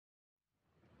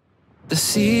The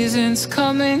seasons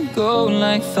come and go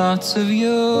like thoughts of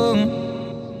you.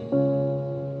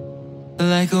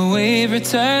 Like a wave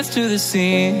returns to the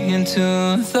sea into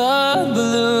the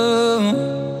blue.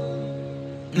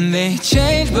 They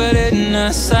change but in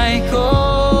a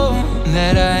cycle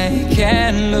that I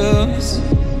can't lose.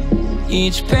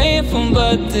 Each painful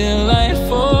but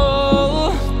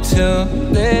delightful to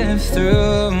live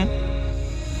through.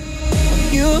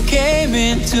 You came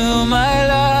into my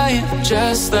life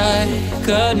just like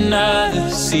another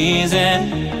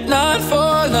season. Not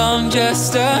for long,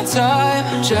 just a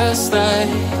time, just like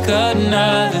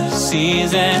another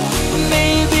season.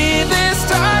 Maybe this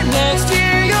time next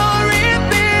year you'll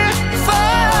reappear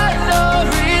for no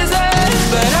reason.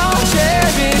 But I'll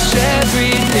cherish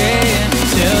every day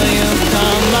until you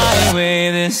come my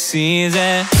way this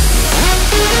season.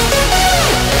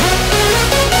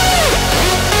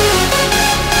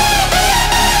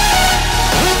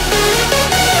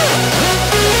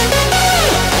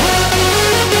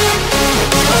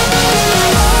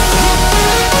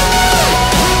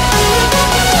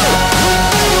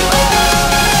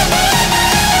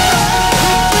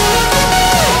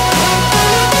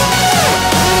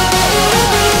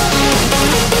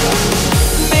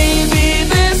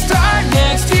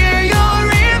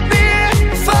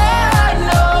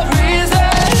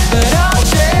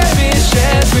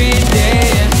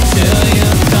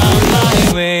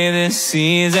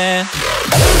 Season.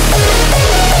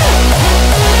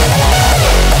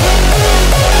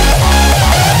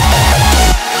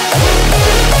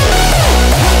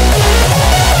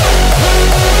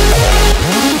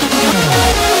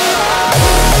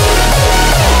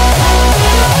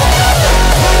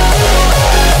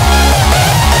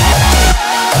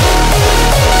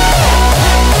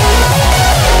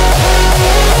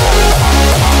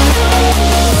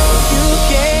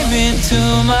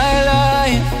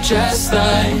 Just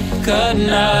like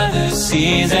another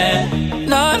season.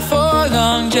 Not for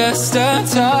long, just a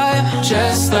time.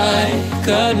 Just like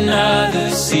another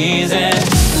season.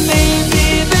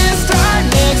 Maybe this time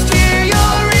next year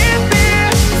you'll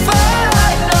reappear for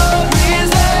no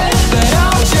reason. But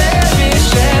I'll cherish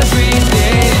every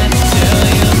day until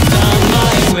you come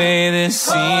my way this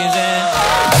season.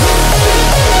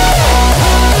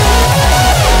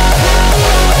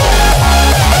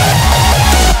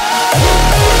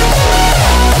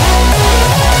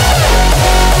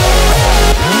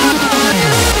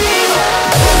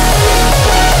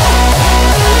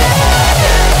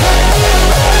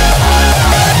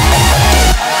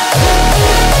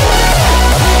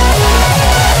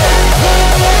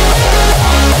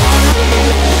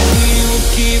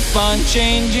 On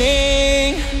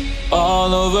changing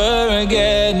all over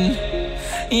again.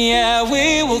 Yeah,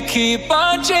 we will keep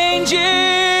on changing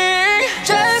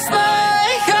just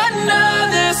like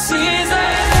another season.